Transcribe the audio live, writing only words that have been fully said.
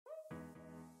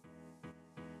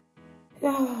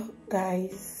Oh,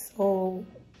 guys, so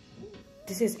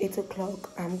this is 8 o'clock.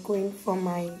 I'm going for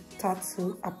my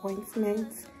tattoo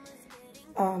appointment.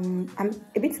 I'm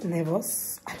a bit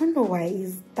nervous. I don't know why.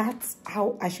 Is that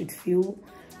how I should feel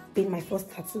being my first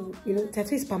tattoo? You know,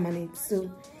 tattoo is permanent,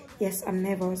 so yes, I'm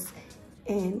nervous.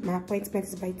 And my appointment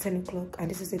is by 10 o'clock, and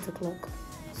this is 8 o'clock.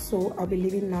 So I'll be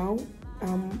leaving now.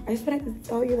 I just wanted to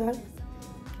tell you that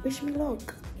wish me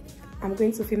luck. I'm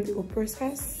going to film the whole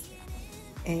process,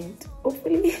 and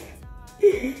hopefully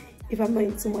if I'm not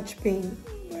in too much pain,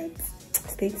 but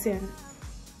stay tuned.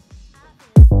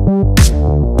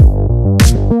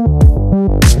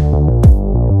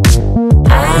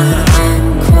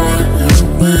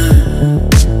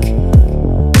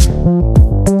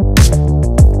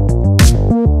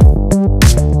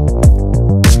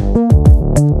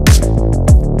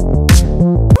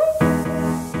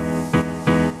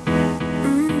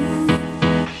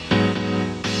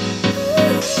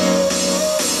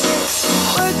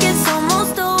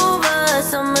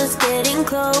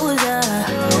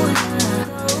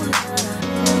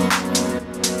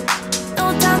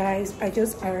 Guys, I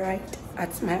just arrived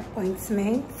at my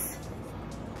appointment.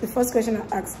 The first question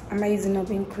I asked, am I using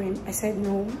numbing cream? I said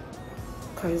no,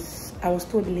 because I was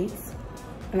told late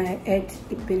and I heard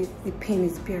the pain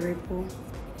is bearable.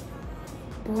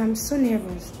 But I'm so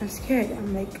nervous, I'm scared.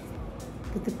 I'm like,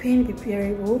 would the pain be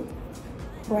bearable?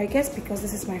 But I guess because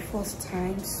this is my first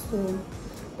time, so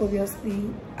obviously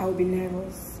I'll be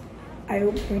nervous. I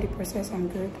hope during the process I'm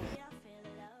good.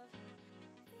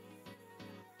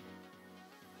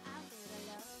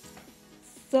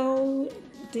 So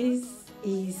this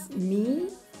is me.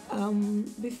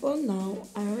 Before now,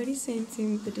 I already sent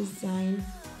him the design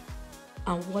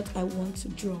and what I want to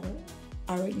draw.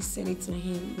 I already sent it to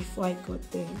him before I got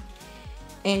there,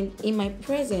 and in my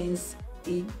presence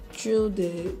he drew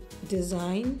the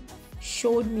design,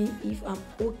 showed me if I'm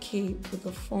okay with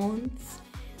the fonts,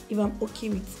 if I'm okay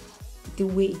with the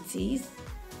way it is,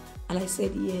 and I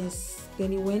said yes.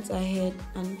 Then he went ahead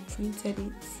and printed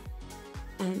it,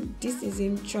 and this is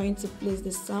him trying to place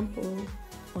the sample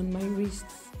on my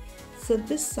wrists. So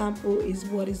this sample is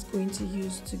what is going to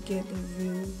use to get the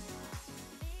real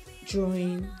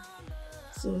drawing.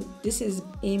 So this is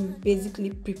him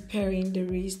basically preparing the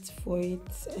wrist for it,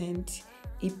 and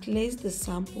he placed the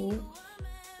sample,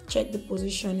 checked the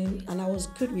positioning, and I was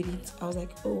good with it. I was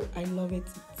like, oh, I love it,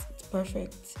 it's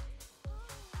perfect.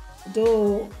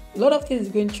 Though a lot of things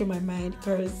going through my mind,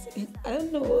 because I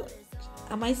don't know,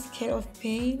 am I scared of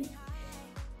pain?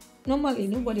 Normally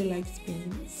nobody likes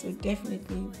pain, so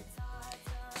definitely.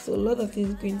 So a lot of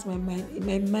things going to my mind. In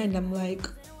my mind I'm like,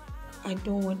 I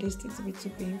don't want this thing to be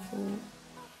too painful.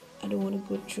 I don't want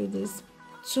to go through this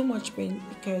too much pain,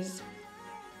 because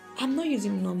I'm not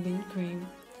using numbing cream.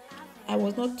 I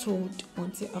was not told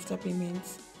until after payment,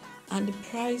 and the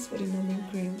price for the numbing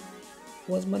cream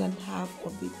was more than half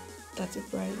of the tattoo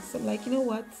price. So I'm like, you know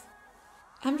what,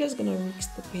 I'm just gonna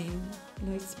risk the pain. You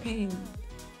know, it's pain.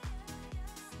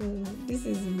 So this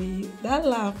is me. That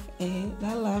laugh,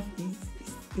 that laugh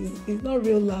is not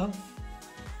real laugh.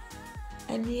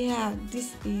 And yeah,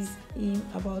 this is him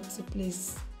about to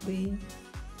place the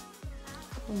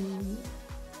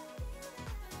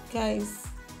guys,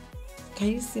 can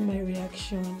you see my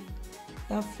reaction?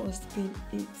 That first pin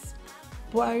hits.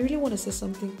 But I really want to say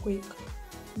something quick.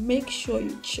 Make sure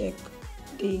you check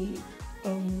the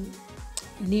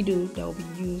needle that will be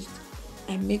used,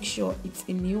 and make sure it's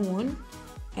a new one,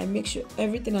 and make sure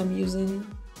everything I'm using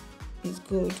is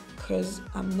good, because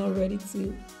I'm not ready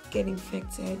to get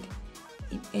infected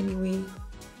in any way.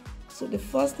 So the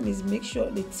first thing is, make sure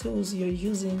the tools you're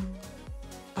using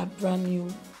are brand new.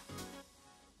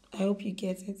 I hope you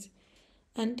get it.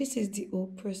 And this is the whole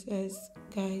process,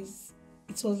 guys.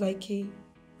 It was like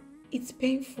it's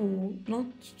painful, not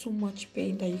too much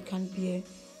pain that you can bear,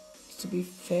 to be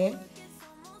fair,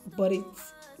 but it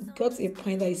got a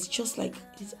point that it's just like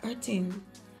it's hurting.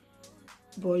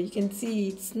 But you can see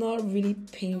it's not really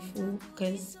painful,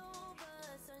 because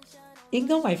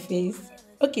ignore my face.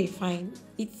 Okay, fine,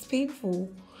 it's painful,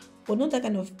 but not that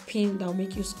kind of pain that will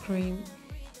make you scream.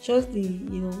 Just the,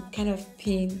 you know, kind of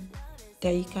pain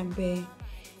that you can bear.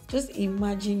 Just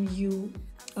imagine you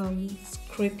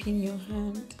scraping your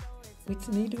hand with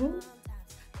needle.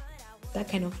 That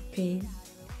kind of pain,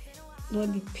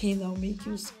 not the pain that will make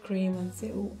you scream and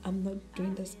say, oh, I'm not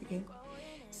doing this again.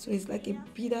 So it's like a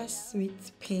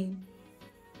bittersweet pain.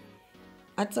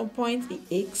 At some point it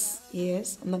aches,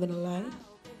 yes, I'm not gonna lie,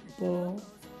 but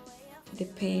the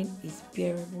pain is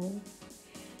bearable,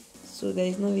 so there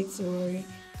is no need to worry.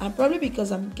 And probably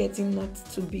because I'm getting not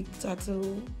too big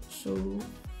tattoo, so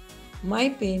My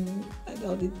pain,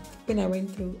 or the pain I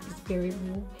went through, is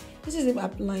bearable. This is him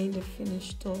applying the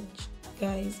finished touch.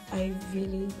 Guys, I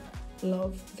really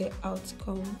love the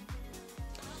outcome,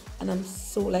 and I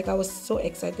was so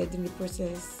excited in the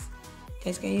process.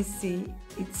 Guys, can you see?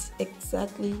 It's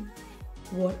exactly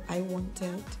what I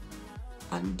wanted,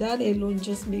 and that alone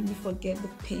just made me forget the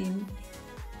pain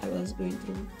I was going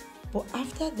through. But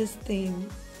after this thing,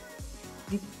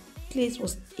 the place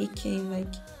was aching.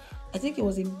 Like, I think it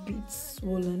was a bit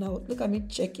swollen. Now look at me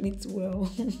checking it well.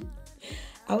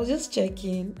 I was just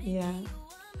checking, yeah.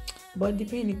 But the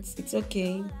pain, it's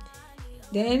okay.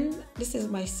 Then this is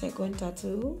my second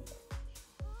tattoo.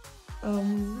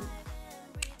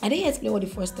 I didn't explain what the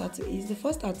first tattoo is. The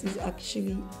first tattoo is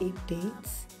actually a date.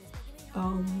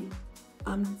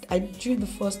 I drew the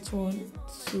first one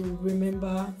to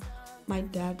remember my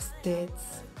dad's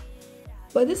death.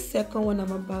 But this second one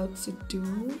I'm about to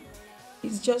do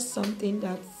is just something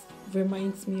that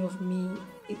reminds me of me.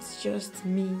 It's just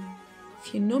me.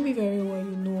 If you know me very well,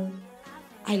 you know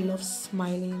I love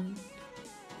smiling.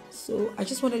 So I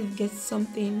just wanted to get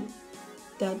something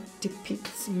that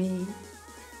depicts me.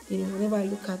 You know, whenever I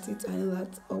look at it, I know that,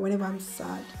 or whenever I'm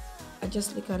sad, I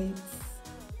just look at it.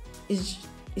 It's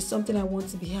something I want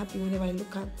to be happy whenever I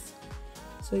look at.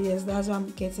 So yes, that's why I'm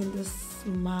getting this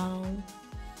smile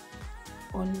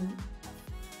on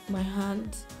my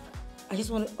hand. I just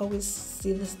want to always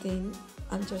see this thing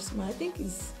and just smile. I think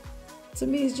to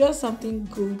me, it's just something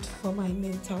good for my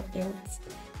mental health,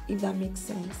 if that makes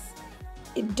sense.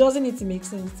 It doesn't need to make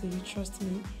sense to you, trust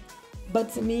me. But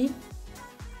to me,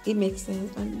 it makes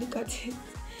sense. And look at it.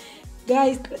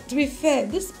 Guys, to be fair,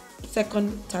 this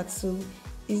second tattoo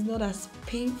is not as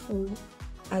painful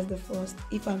as the first,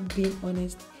 if I'm being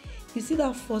honest. You see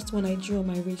that first one I drew on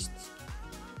my wrist?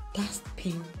 That's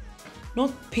pain.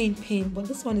 Not pain, but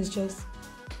this one is just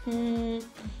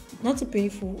not too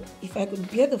painful. If I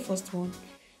could bear the first one,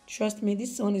 trust me,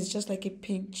 this one is just like a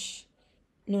pinch,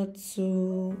 not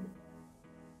too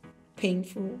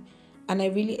painful. And I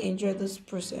really enjoy this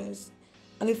process.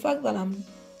 And the fact that I'm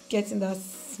getting that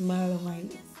smile on my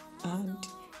hand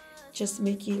just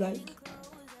make it like,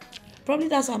 probably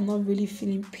that's why I'm not really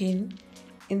feeling pain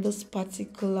in this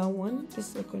particular one, the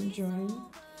second drawing.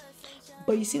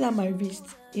 But you see that my wrist,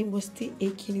 it was still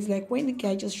aching. It's like when the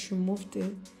guy just removed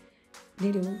the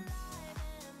needle,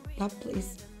 that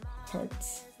place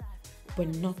hurts, but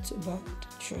not too bad,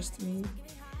 trust me.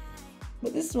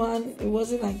 But this one, it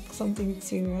wasn't like something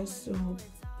serious, so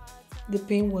the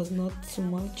pain was not too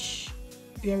much,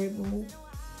 bearable,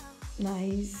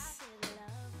 nice.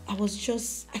 I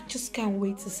just can't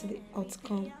wait to see the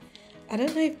outcome. I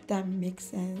don't know if that makes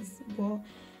sense, but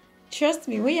trust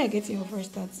me, when you're getting your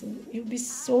first tattoo, you'll be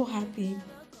so happy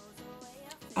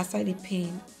aside the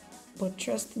pain. But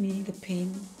trust me, the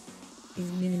pain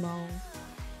is minimal.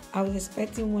 I was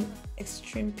expecting one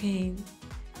extreme pain.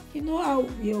 You know how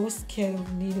we're all scared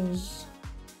of needles?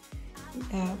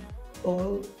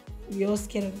 Or we're all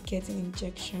scared of getting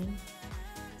injection.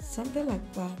 Something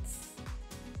like that.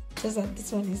 Just that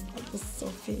this one is like the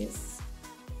surface.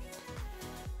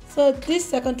 So this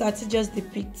second tattoo just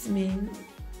depicts me,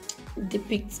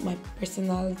 depicts my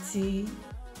personality,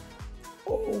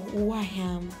 or who I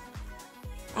am.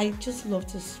 I just love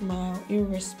to smile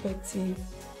irrespective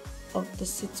of the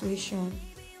situation,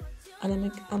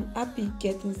 and I'm happy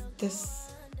getting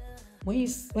this.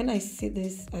 When I see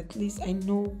this, at least I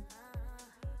know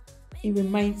it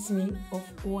reminds me of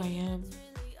who I am,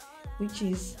 which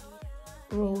is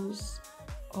Rose.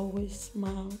 Always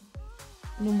smile,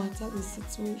 no matter the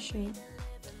situation.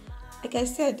 Like I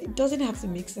said, it doesn't have to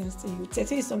make sense to you.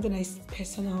 Tattoo is something that is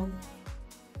personal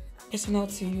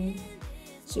to you.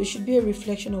 So it should be a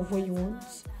reflection of what you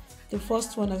want. The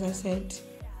first one, as I said,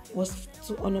 was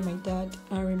to honor my dad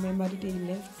and remember the day he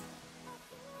left.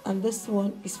 And this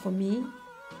one is for me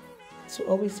to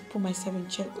always put myself in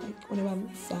check, like whenever I'm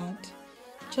sad.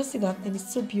 Just see that, and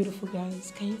it's so beautiful,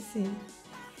 guys. Can you see?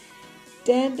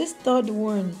 Then this third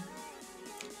one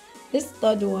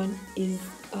is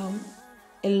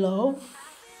a love.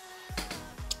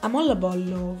 I'm all about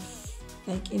love.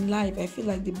 Like in life, I feel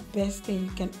like the best thing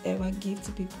you can ever give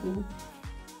to people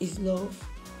is love.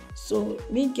 So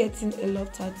me getting a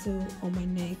love tattoo on my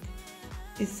neck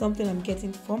is something I'm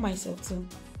getting for myself too,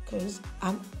 because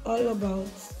I'm all about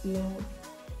love.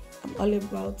 I'm all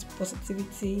about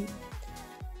positivity.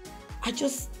 I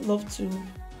just love to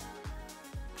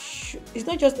it's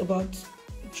not just about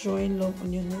drawing love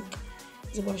on your neck,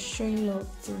 it's about showing love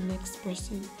to the next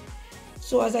person.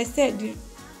 So as I said, the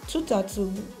two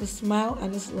tattoos, the smile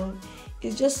and this love,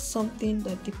 is just something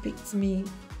that depicts me,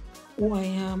 who I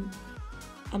am,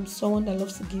 I'm someone that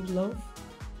loves to give love.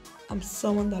 I'm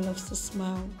someone that loves to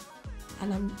smile.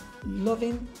 And I'm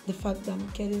loving the fact that I'm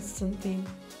getting something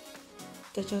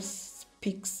that just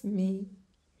speaks me.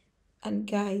 And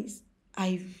guys,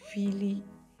 I really,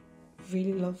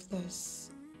 really love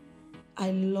this.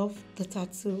 I love the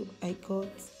tattoo I got.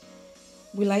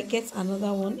 Will I get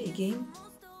another one again?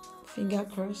 Finger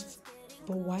crossed.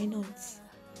 But why not?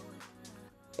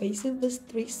 But you see, these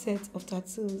 3 sets of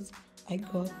tattoos I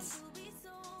got,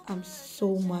 I'm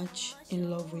so much in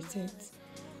love with it.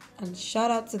 And shout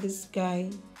out to this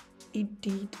guy. He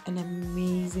did an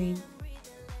amazing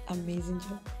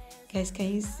job. Guys,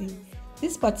 can you see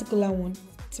this particular one?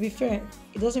 To be fair,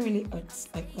 it doesn't really hurt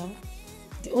like that.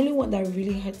 The only one that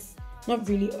really hurts, not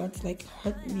really hurts, like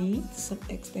hurt me to some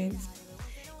extent,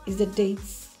 is the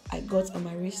dates I got on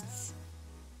my wrists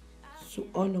to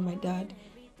honor my dad.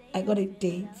 I got a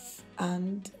date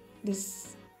and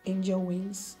this angel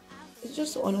wings. It's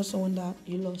just to honor someone that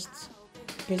you lost,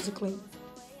 basically.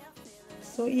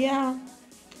 So yeah,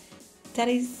 that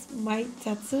is my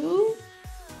tattoo,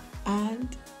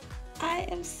 and I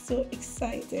am so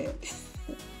excited.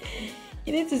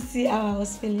 You need to see how I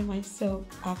was feeling myself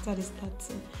after this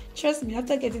tattoo. Trust me,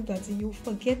 after getting tattoo, you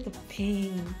forget the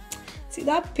pain. See,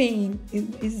 that pain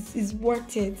is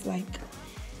worth it. Like,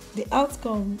 the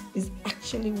outcome is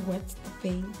actually worth the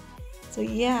pain. So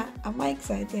yeah, am I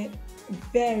excited?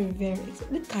 Very, very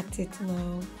excited. Look at it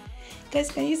now.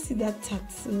 Guys, can you see that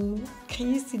tattoo?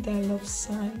 Can you see that love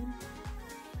sign?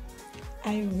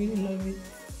 I really love it.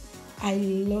 I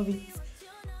love it.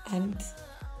 And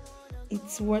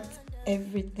it's worth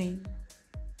everything.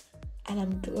 And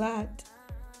I'm glad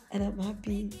and I'm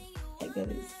happy I got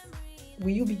this. Will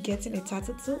you be getting a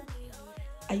tattoo too?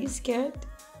 Are you scared?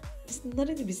 There's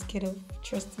nothing to be scared of.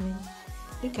 Trust me.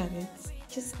 Look at it.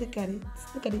 Just look at it.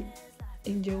 Look at it.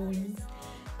 Angel wings.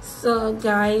 So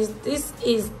guys, this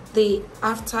is the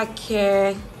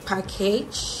aftercare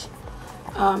package.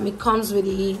 It comes with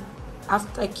the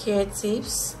aftercare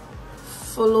tips,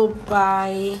 followed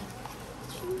by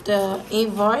the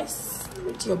invoice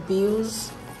with your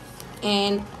bills,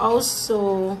 and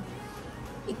also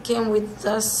it came with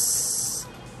this.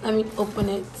 Let me open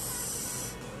it.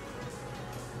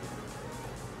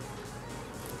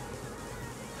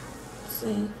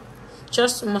 See,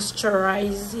 just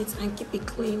moisturize it and keep it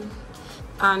clean,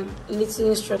 and little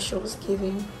instructions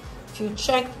given. If you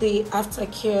check the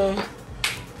aftercare,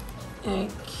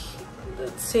 like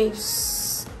the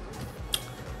tips.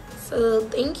 So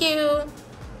thank you.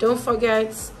 Don't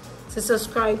forget to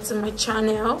subscribe to my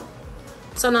channel,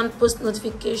 turn on post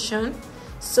notification,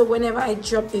 so whenever I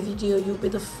drop a video, you'll be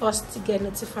the first to get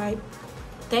notified.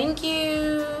 Thank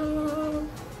you.